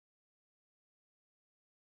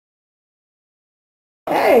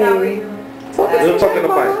Hey. How are you? We're talking to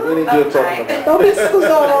Mike. We need you to talk to Mike. Don't be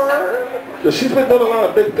scared. She's been doing a lot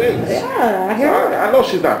of big things. Yeah, I hear So I know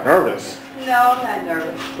she's not nervous. No, I'm not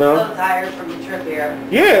nervous. No? I'm a little tired from the trip here.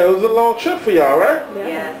 Yeah, it was a long trip for y'all, right? Yeah.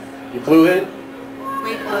 Yes. You flew in?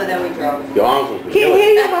 We flew, then we drove. Your arms was Can't hear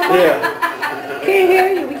you, mama. Yeah. Can't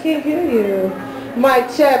hear you. We can't hear you. Mic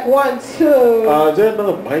check, 1, 2. Is there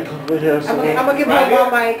another mic over here? I'm gonna give her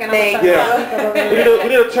one mic and I'm Yeah. We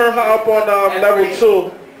need to turn her up on level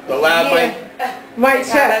 2. The lab mic. Mic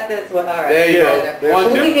How check. about this one? All right. There you Yeah. go.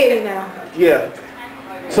 One, We two. hear you now. Yeah.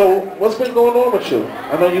 So what's been going on with you?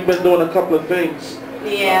 I know you've been doing a couple of things.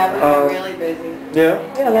 Yeah, we've been really busy. Yeah.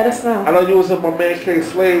 Yeah, let us know. I know you was in my man K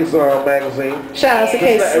Slade's magazine. Shout out to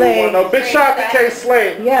K Just let everyone Slade. know. Big shout out to K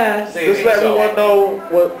Slade. Yes. Just let everyone know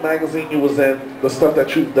what magazine you was in, the stuff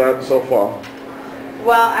that you've done so far.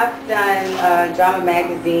 Well, I've done Drama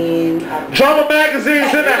Magazine. Drama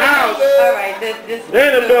Magazine's in the house. All right, this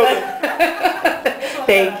They're in the building.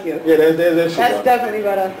 Thank you. Yeah, there's That's definitely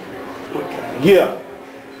better. Yeah.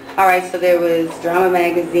 All right, so there was Drama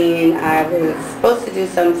Magazine. I was supposed to do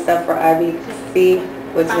some stuff for IBC,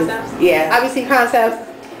 which Concepts? is, yeah. IBC Concepts.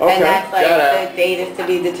 Okay. And that's like Shout out. the date is to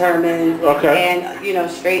be determined. Okay. And, you know,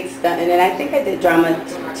 straight stuff. And then I think I did Drama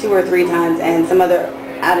 2 or 3 times and some other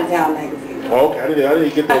out-of-town magazines. Okay, I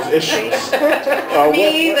didn't get those issues.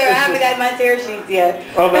 Me either. I haven't got my tear sheets yet.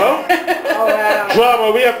 Oh no? Oh, wow.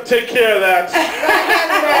 Drama, we have to take care of that.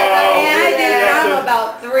 And I did we have Drama to-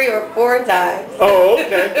 about 3 or 4 times. Oh,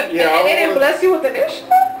 okay. Yeah. They didn't bless you with an issue?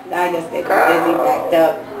 I just get busy, backed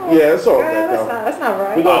up. Yeah, it's all Girl, good though. that's not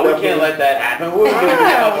right. We Oh, gonna we can't let that happen. We're going to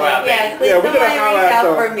help her out. Yes, please Yeah, we're gonna somebody holler reach at out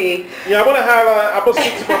them. for me. Yeah, I'm gonna highlight. I'm gonna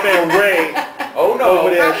speak to my man Ray Oh no. over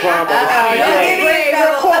there at Drama. Uh-oh, don't get me in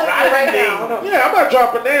trouble. Right now. Yeah, I'm not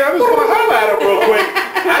dropping names. I'm just gonna highlight him real quick.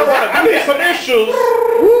 I need some issues.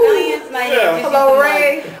 Millions, my Yeah. name. Hello,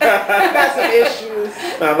 Ray. Got some issues.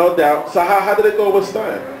 Nah, no doubt. So how did it go with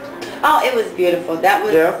Stein? Oh, it was beautiful. That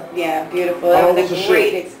was, Yeah? beautiful. How That long was was a the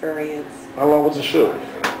great shoot? experience. How long was the shoot?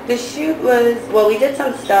 The shoot was, well, we did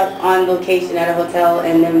some stuff on location at a hotel,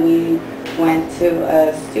 and then we went to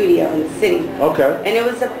a studio in the city. Okay. And it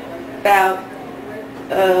was about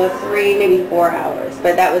 3, maybe 4 hours.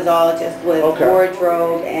 But that was all just with Okay.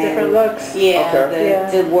 wardrobe and... Different looks. Yeah, Okay.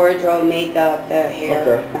 the wardrobe, makeup, the hair,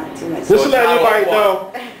 Okay. not too much. Just to let So it's everybody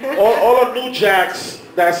how know, all the new jacks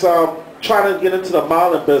that's trying to get into the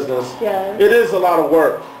modeling business, Yeah. it is a lot of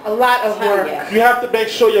work. A lot of work. Yeah. You have to make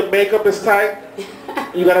sure your makeup is tight.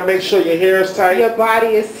 You gotta make sure your hair is tight. Your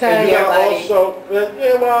body is And tight. you your gotta body. also,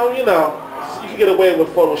 yeah, well, you know, you can get away with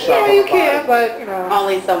Photoshop. Yeah, you on the body. can, but you know.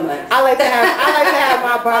 Only so much. I like to have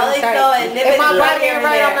my body Only tight. so, and nip If it my right body here ain't and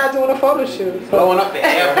right, I'm there. not doing a photo shoot. So. Blowing up the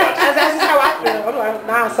airport. That's just how I feel. I'm like,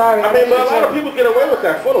 nah, sorry. I mean, but a lot of people get away with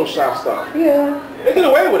that Photoshop stuff. Yeah. They get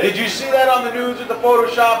away with it. Did you see that on the news with the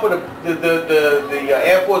Photoshop with the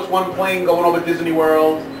Air Force One plane going over Disney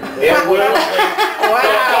World? Air Force One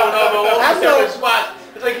plane going over all the That's different so- spots.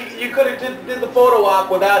 It's like you could have did the photo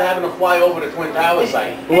op without having to fly over the Twin Towers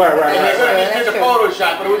site. Right. And they could have That's just did the true.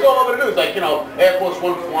 Photoshop, but it was all over the news. Like, you know, Air Force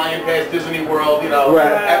One flying past Disney World, you know,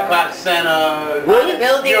 Right. Epcot Center. Really? The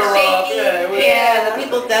building Europe, shaking. yeah, it was- Yeah, the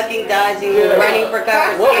people ducking, dodging, Yeah. running for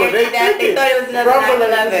cover. What were they Scared to death. They thinking? thought it was another Rumbling.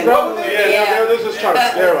 9/11. Rumbling. Yeah, they're just trying to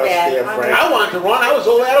scare us there, Frank. I wanted to run. I was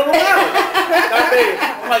over out of Rhode Island.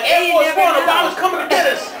 I'm like, Air You Force never One, know. Obama's coming to get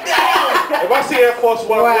us. Damn. If I see Air Force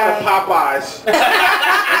One, I'm going to Wow. Popeyes.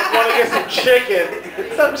 I'm going to get some chicken.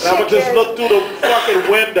 Some And I'm going to just look through the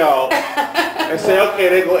fucking window and say, okay,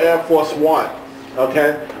 they go Air Force One.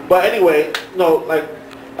 Okay? But anyway, no, like,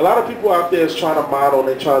 a lot of people out there is trying to model,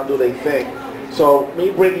 they try to do their thing. So me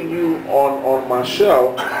bringing you on my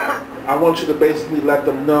show, I want you to basically let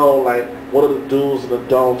them know, like, what are the do's and the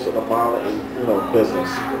don'ts of the modeling, business.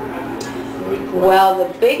 Well,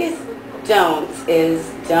 the biggest don't is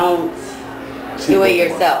don't do it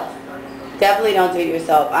yourself. Definitely don't do it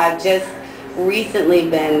yourself. I've just recently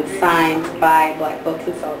been signed by Black Book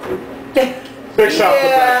Consulting. Big shot for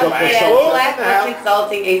Black Book Yeah, Consulting. Black Book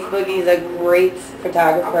Consulting. Ace Boogie's a great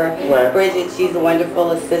photographer. Right. Bridget, she's a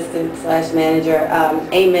wonderful assistant / manager.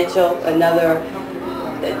 A. Mitchell, another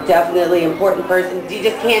definitely important person. You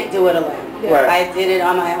just can't do it alone. Right. I did it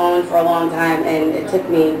on my own for a long time, and it took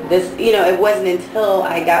me it wasn't until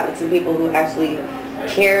I got with some people who actually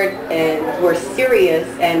cared and were serious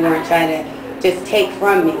and weren't trying to just take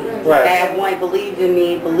from me. Right. That one believed in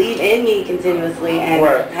me continuously, and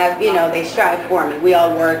Right. have they strive for me. We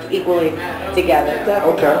all work equally together.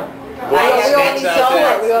 Okay. I we all have need so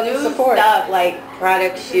support. We all much need new support. stuff like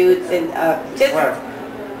product shoots and just Right.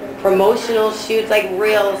 promotional shoots, like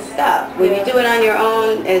real stuff. When you do it on your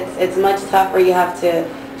own, it's much tougher. You have to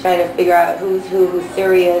try to figure out who's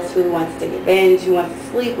serious, who wants to get binge, who wants to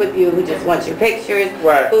sleep with you, who just wants your pictures,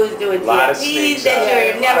 who's doing TVs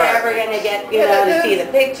that you're never ever gonna get, to see the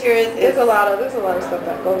pictures. There's a lot of stuff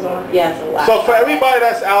that goes on. Yes, a lot. So for everybody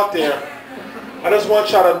that's out there, I just want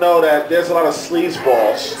y'all to know that there's a lot of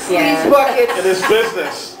sleazeballs Sleaze buckets in this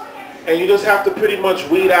business. And you just have to pretty much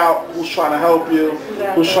weed out who's trying to help you,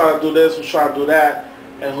 who's trying to do this, who's trying to do that,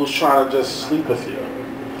 and who's trying to just sleep with you.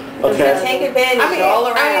 Okay? Take advantage all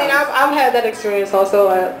around. I mean, I've had that experience also.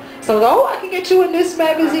 Someone's like, oh, I can get you in this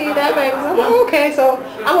magazine, that magazine. I'm like, okay, so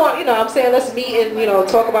I'm on, I'm saying let's meet and,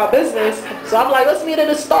 talk about business. So I'm like, let's meet at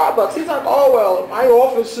a Starbucks. He's like, oh, well, my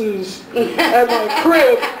office is at my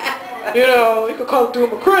crib. You could come through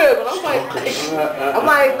my crib. And I'm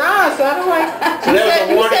like, nah, son. I'm like, you said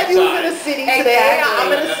you was in the city today. I'm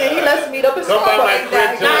in the city. Let's meet up at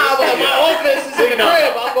Starbucks. Nah, but my office is in the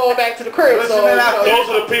crib. I'm going back to the crib. So those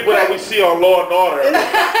are the people that we see on Law and Order.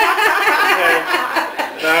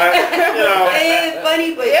 It's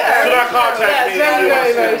funny, but do not contact me.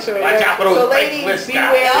 Very true. So ladies,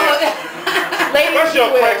 beware. What's your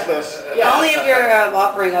Craigslist? Only if you're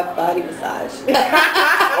offering up body massage.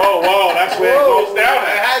 Oh, wow, that's where it goes down.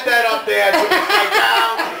 I had that up there. I took it straight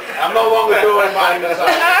down. I'm no longer doing body massage.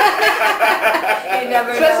 You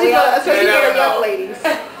never especially for the young ladies.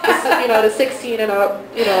 The 16 and up,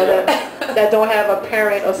 that don't have a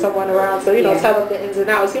parent or someone around. So, tell them the ins and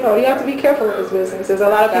outs. You have to be careful in this business. There's a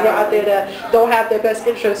lot of people out there that don't have their best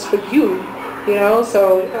interests for you.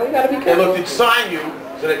 So, you got to be careful. They look to sign you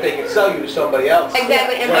so that they can sell you to somebody else.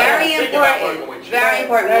 Exactly, and very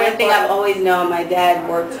important. One thing I've always known, my dad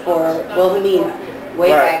worked for Wilhelmina way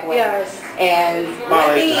back when. Yes. And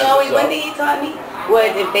one thing he taught me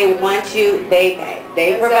was if they want you, they pay.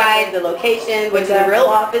 They provide the location, which is a real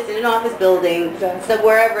office in an office building. So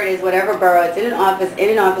wherever it is, whatever borough, it's in an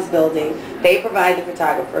office building. They provide the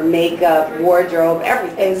photographer, makeup, wardrobe,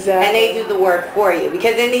 everything. Exactly. And they do the work for you.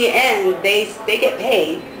 Because in the end, they get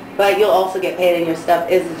paid, but you'll also get paid and your stuff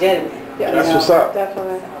is legitimate. Yeah, that's what's up.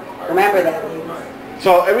 Definitely. Remember that, ladies.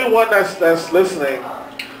 So everyone that's listening,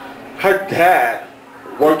 her dad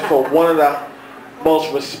worked for one of the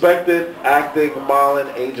most respected acting modeling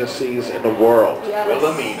agencies in the world. Yes.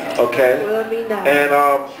 Wilhelmina. Okay? Wilhelmina. And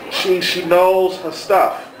she knows her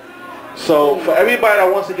stuff. So for everybody that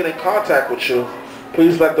wants to get in contact with you,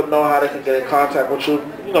 please let them know how they can get in contact with you.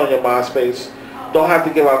 Your MySpace. Don't have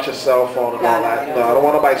to give out your cell phone and all that. I don't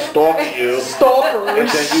want nobody stalking you. Stalkers. And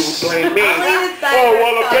then you blame me. Oh,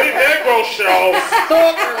 well, the Big Negro show. I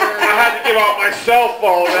had to give out my cell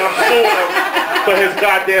phone and I'm suing him for his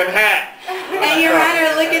goddamn hat. And Your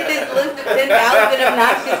Honor, look at this list of 10,000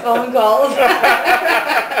 obnoxious phone calls.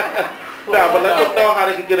 But let them know how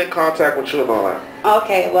they can get in contact with you and all that.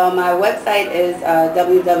 Okay, well, my website is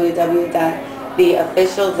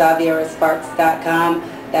www.theofficialxavierasparks.com.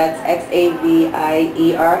 That's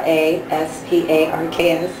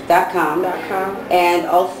XAVIERASPARKS.com. And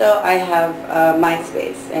also I have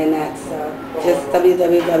MySpace, and that's just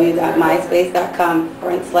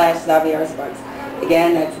www.myspace.com/XavierSparks.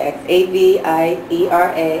 Again, that's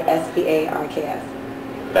XAVIERASPARKS.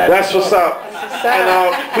 That's what's up.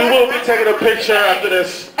 And we will be taking a picture after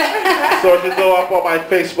this, so it can go up on my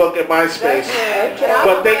Facebook and MySpace.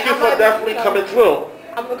 But thank you for definitely coming through.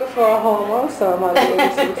 I'm looking for a home also. I might be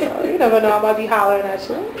able to, so you never know. I might be hollering at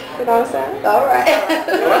you. You know what I'm saying? All right.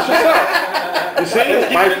 That's what's up. You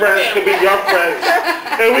see, my friends could be your friends,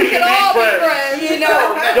 and we can be friends.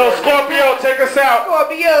 Yo, Scorpio, take us out.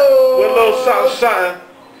 Scorpio. With a little something.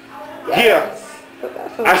 Yes.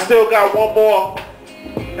 Yeah. I still got one more,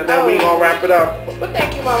 and then we gonna wrap it up. But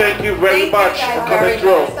thank you, Mama. Thank you very much for coming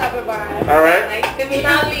through. All right. Nice to meet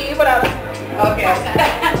Not leave without us. Okay.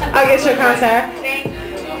 I'll get your contact. Thank you.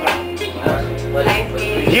 Nice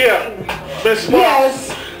meeting you. Yeah. Miss Sparks. Yes.